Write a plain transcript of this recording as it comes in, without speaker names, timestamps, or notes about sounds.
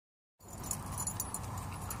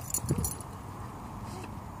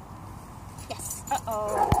Yes.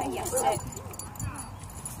 Uh-oh. I yes it.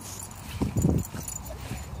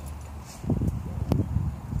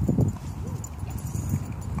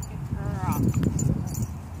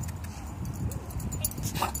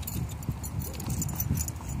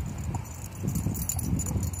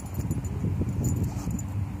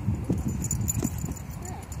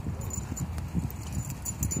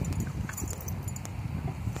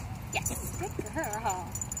 Yes, good girl.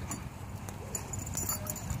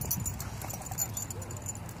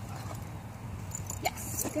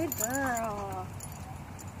 Yes, good girl.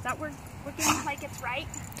 Is that looking like it's right?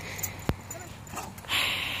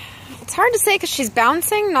 It's hard to say because she's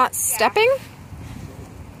bouncing, not stepping.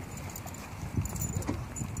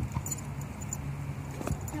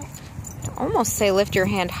 I'd almost say lift your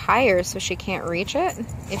hand higher so she can't reach it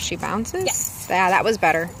if she bounces. Yes. Yeah, that was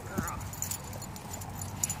better.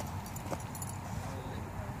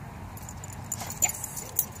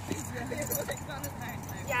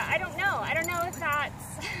 Yeah, I don't know. I don't know if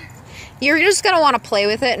that's... You're just going to want to play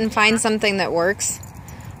with it and find something that works.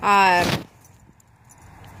 I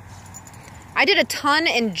did a ton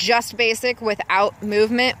in just basic without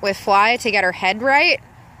movement with Fly to get her head right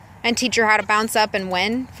and teach her how to bounce up and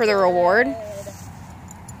win for the reward.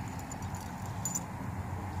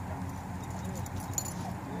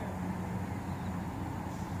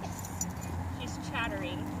 She's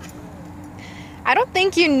chattering. I don't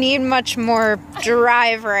think you need much more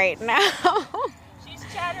drive right now. She's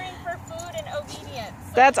chattering for food and obedience.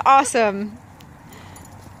 That's awesome.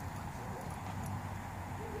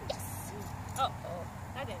 Yes. Uh-oh.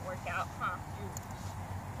 That didn't work out, huh?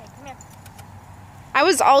 Okay, come here. I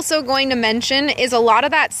was also going to mention, is a lot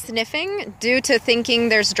of that sniffing due to thinking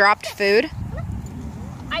there's dropped food?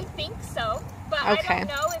 I think so, but Okay. I don't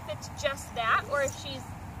know if it's just that or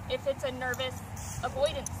if it's a nervous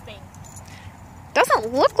avoidance thing.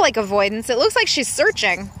 Doesn't look like avoidance. It looks like she's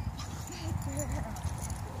searching.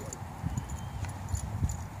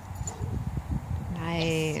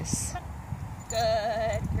 Nice.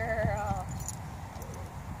 Good girl.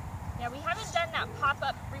 Yeah, we haven't done that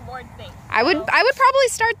pop-up reward thing. I would probably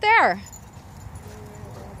start there.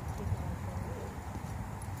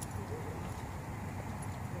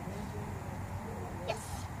 Yes.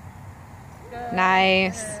 Good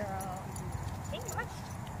Nice. girl. Thank you much.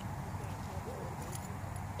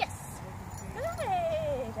 Yes.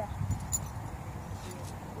 Good.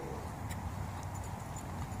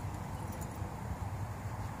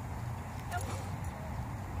 Nope.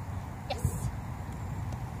 Yes.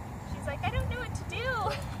 She's like, I don't know what to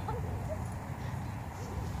do. Come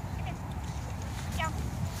here. Down.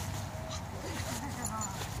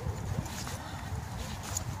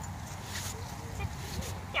 Sit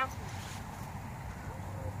down.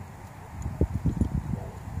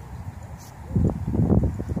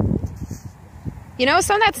 You know,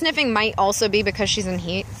 some of that sniffing might also be because she's in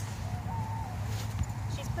heat.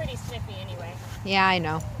 She's pretty sniffy anyway, Yeah, I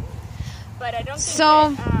know. but I don't think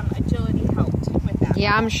So- that, agility helped with that.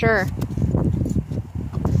 Yeah, I'm sure.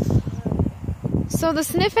 So the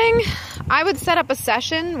sniffing, I would set up a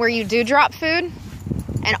session where you do drop food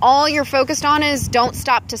and all you're focused on is don't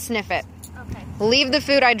stop to sniff it. Okay. Leave the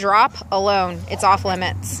food I drop alone. It's off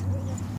limits.